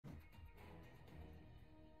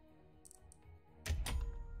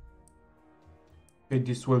Okay,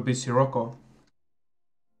 this will be Sirocco.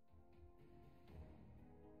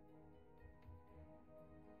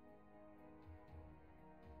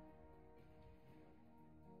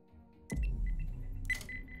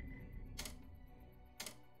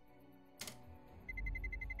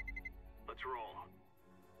 Let's roll.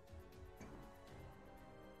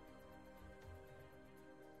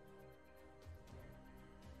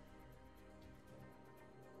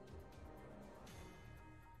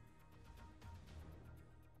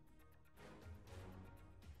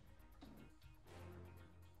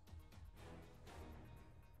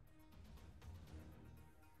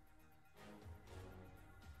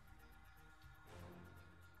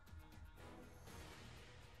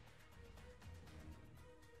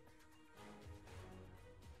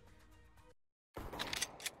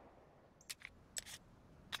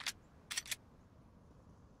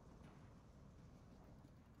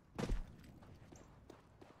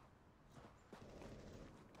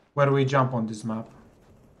 Where do we jump on this map?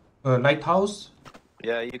 Lighthouse?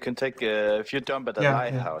 Yeah, you can take, if you jump at the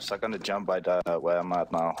lighthouse, I'm gonna jump by the, where I'm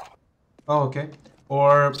at now. Oh, okay.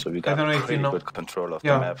 Or, So we I got don't know if you pretty know. good control of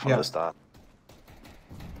the map from the start.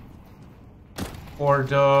 Or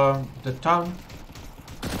the town.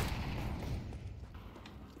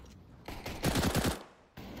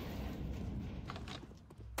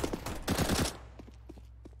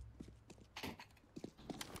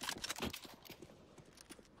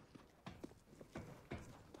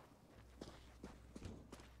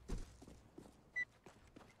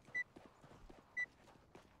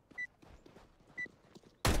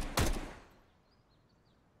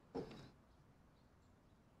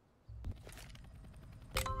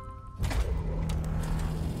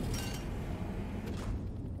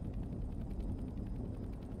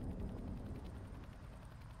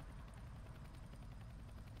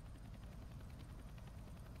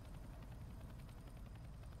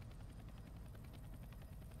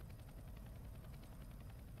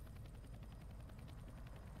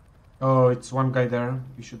 Oh, it's one guy there.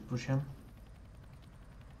 We should push him.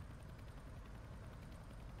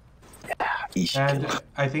 Yeah, easy. And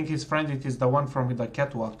I think his friend, it is the one from the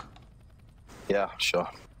catwalk. Yeah, sure.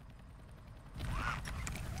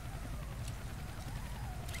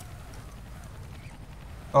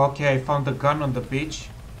 Okay, I found the gun on the beach.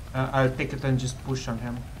 I'll take it and just push on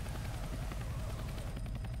him.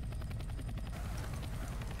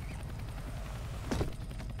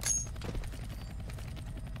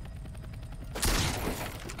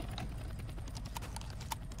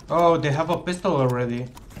 Oh, they have a pistol already.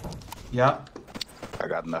 Yeah. I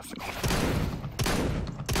got nothing.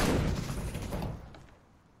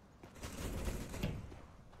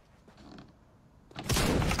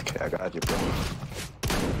 Okay, I got you, bro.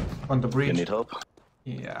 On the bridge. You need help?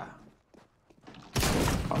 Yeah.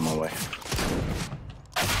 On my way.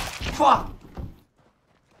 Fuck!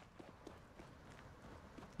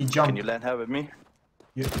 He jumped. Can you land here with me?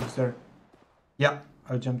 Yeah, he's there. Yeah,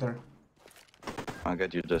 I'll jump there. I'll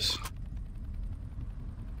get you this.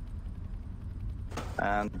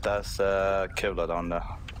 And there's a Kevlar down there.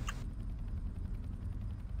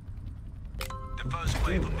 The first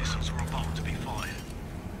wave of missiles are about to be fired.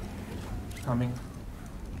 Coming.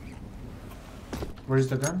 Where's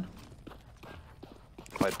the gun?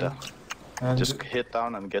 Right there. And just hit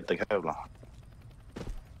down and get the Kevlar.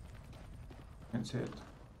 Can't see it.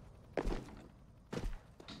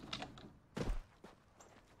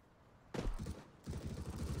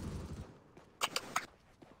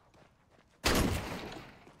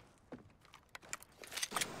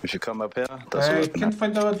 If you come up here, I can't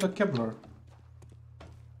find out the Kevlar.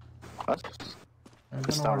 What?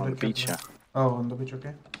 It's down on the beach, yeah. Oh, on the beach,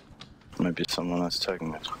 okay. Maybe someone else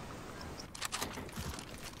taking it.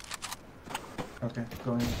 Okay,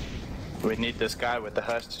 going. We need this guy with the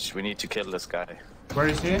hostage. We need to kill this guy. Where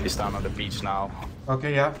is he? He's down on the beach now.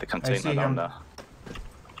 Okay, yeah. The I container see down him. there.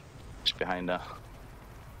 He's behind there.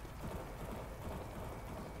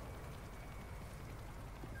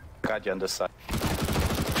 Got you on this side.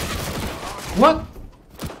 What?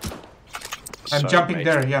 I'm Sorry, jumping mate.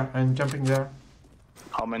 there, yeah, I'm jumping there.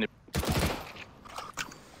 How many?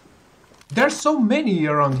 There's so many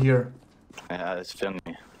around here. Yeah, it's funny.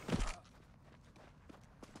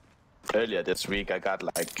 Earlier this week I got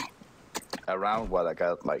like around what I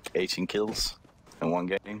got like 18 kills in one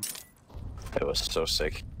game. It was so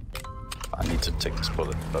sick. I need to take this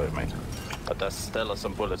bullet, sorry mate. But there's still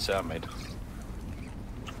some bullets here, mate.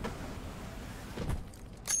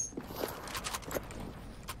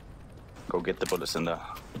 Go get the bullets in there.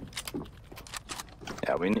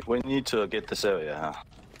 Yeah, we need to get this area, huh?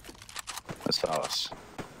 That's ours.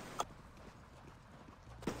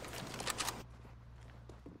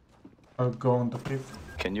 I'll go on the cliff.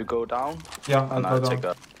 Can you go down? Yeah, I'll And go I'll down. take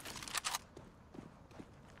that.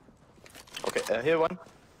 Okay, here one.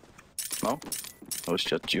 No? No, it's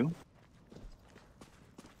just you.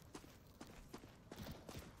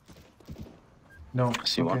 No.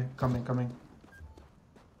 See okay, one. coming.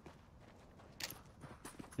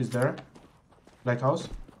 He's there. Lighthouse.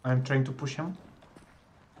 I'm trying to push him.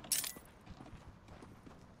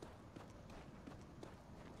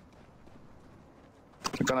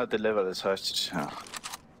 We're gonna deliver this hostage. Yeah.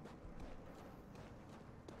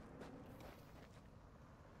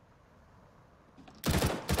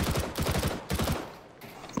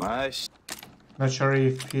 Nice. Not sure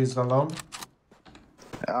if he's alone.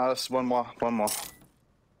 There's one more. One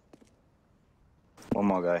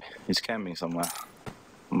more guy. He's camping somewhere.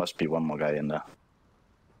 Must be one more guy in there.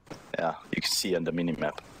 Yeah, you can see on the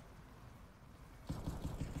mini-map.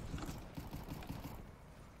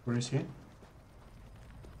 Where is he?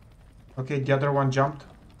 Okay, the other one jumped.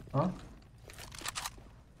 Huh?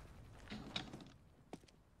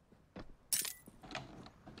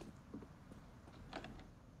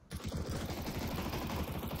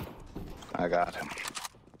 I got him.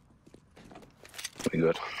 Pretty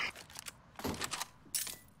good.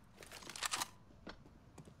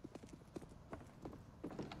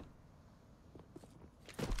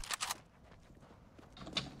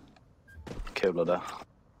 Cable there.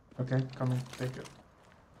 Okay, coming. Take it.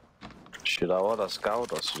 Should I order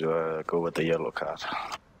scout or should I go with the yellow card?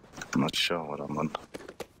 I'm not sure what I'm on.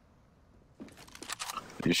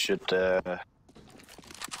 You should take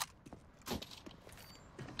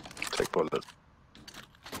bullet.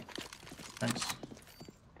 Thanks.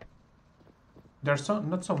 There's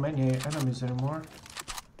not so many enemies anymore.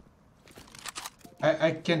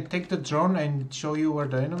 I can take the drone and show you where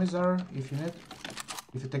the enemies are if you need.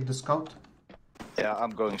 If you take the scout. Yeah,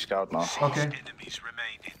 I'm going scout now. Okay. Enemies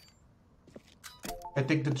remaining. I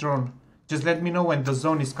take the drone. Just let me know when the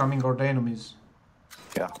zone is coming or the enemies.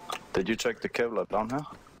 Yeah. Did you check the Kevlar down here?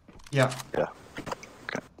 Yeah. Yeah.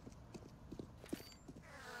 Okay.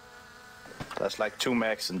 There's like 2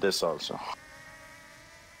 mags in this also.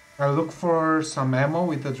 I'll look for some ammo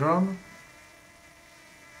with the drone.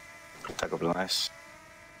 That could be nice.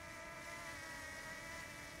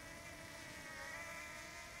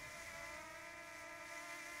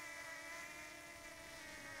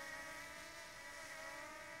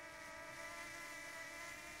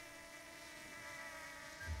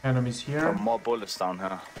 Enemies here. Some more bullets down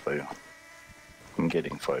here for you. I'm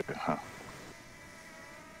getting for you, huh?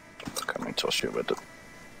 Coming to you with it.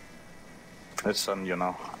 It's on you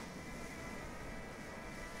now.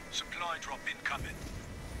 Supply drop incoming.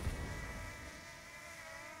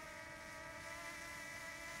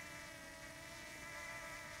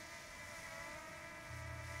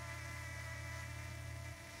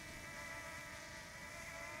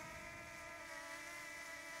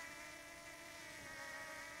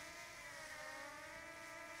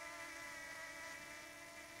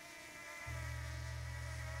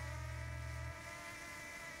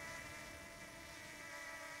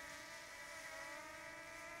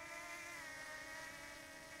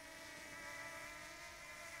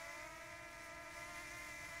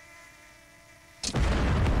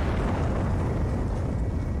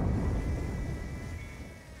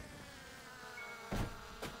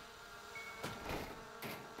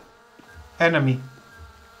 Enemy.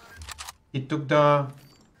 He took the...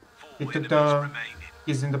 Remaining.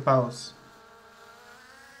 He's in the palace.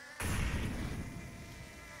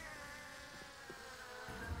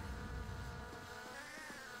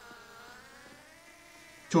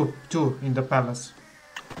 Two in the palace.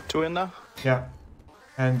 2 in there? Yeah.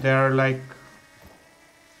 And they're like...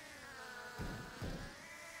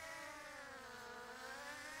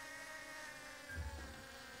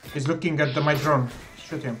 He's looking at my drone.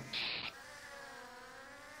 Shoot him.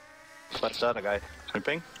 What's that, a guy?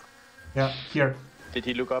 Sleeping? Yeah, here. Did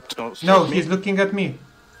he look up to No, me? he's looking at me.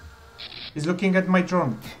 He's looking at my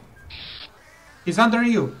drone. He's under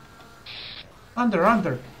you.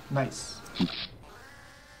 Under. Nice.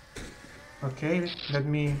 Okay, let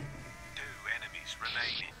me... 2 enemies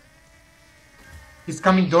remaining. He's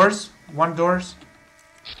coming doors. 1 doors.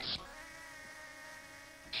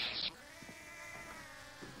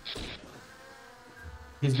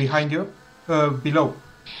 He's behind you. Below.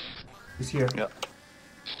 He's here. Yeah.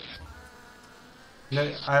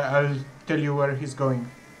 I'll tell you where he's going.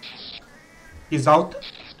 He's out.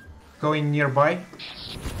 Going nearby.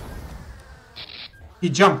 He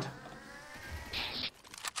jumped.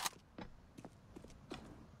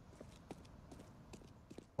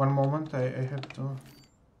 One moment, I have to...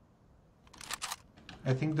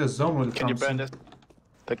 I think the zone will come. Can you burn soon.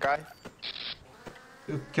 the guy?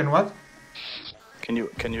 Can what? Can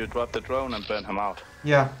you drop the drone and burn him out?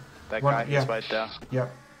 Yeah. That One- guy, yeah. he's right there. Yeah.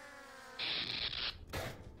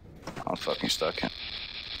 I'm fucking stuck here.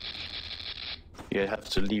 You have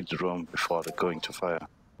to leave the room before they're going to fire.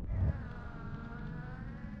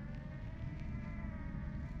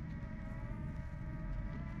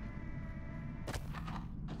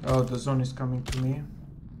 Oh, the zone is coming to me.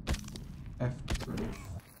 F3.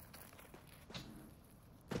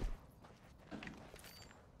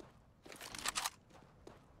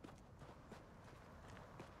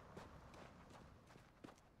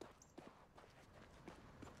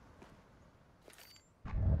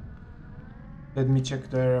 Let me check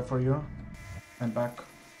the area for you. I'm back.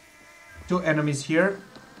 2 enemies here.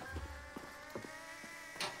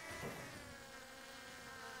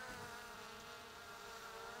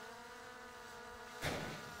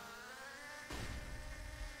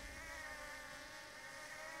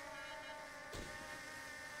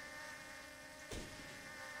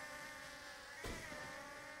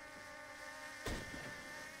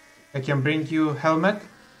 I can bring you helmet.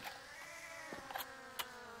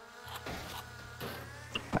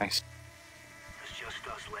 Thanks. It's just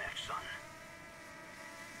us left, son.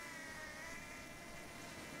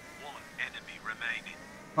 One enemy remaining.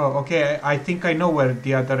 Oh, okay. I think I know where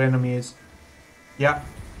the other enemy is. Yeah,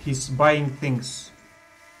 he's buying things.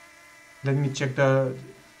 Let me check the...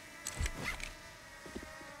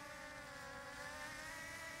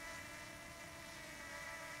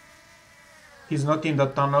 He's not in the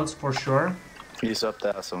tunnels for sure. He's up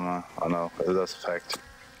there somewhere. I know, that's a fact.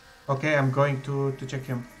 Okay, I'm going to check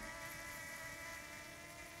him.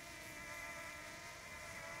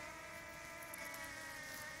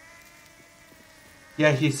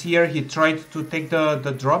 Yeah, he's here. He tried to take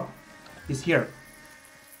the drop. He's here.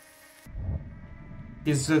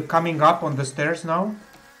 He's coming up on the stairs now.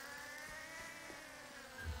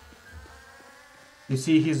 You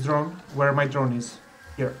see his drone? Where my drone is?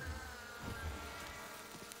 Here.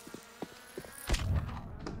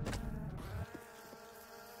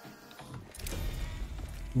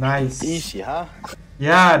 Nice. Easy, huh?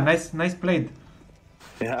 Yeah, nice played.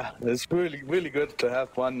 Yeah, it's really good to have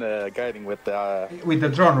one guiding with With the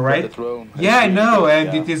drone, right? the drone. Yeah, I It's really know, good,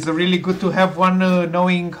 and yeah. it is really good to have one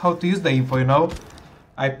knowing how to use the info, you know?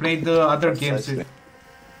 I played the other games. Precisely.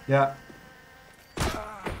 Yeah.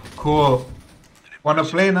 Cool. Wanna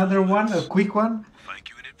play another one? A quick one? Thank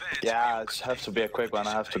you in advance. Yeah, it has to be a quick one.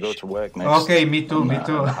 I have to go to work next. Okay, me too, me in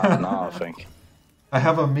too. half an hour, I think. I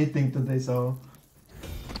have a meeting today, so...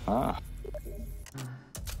 Ah.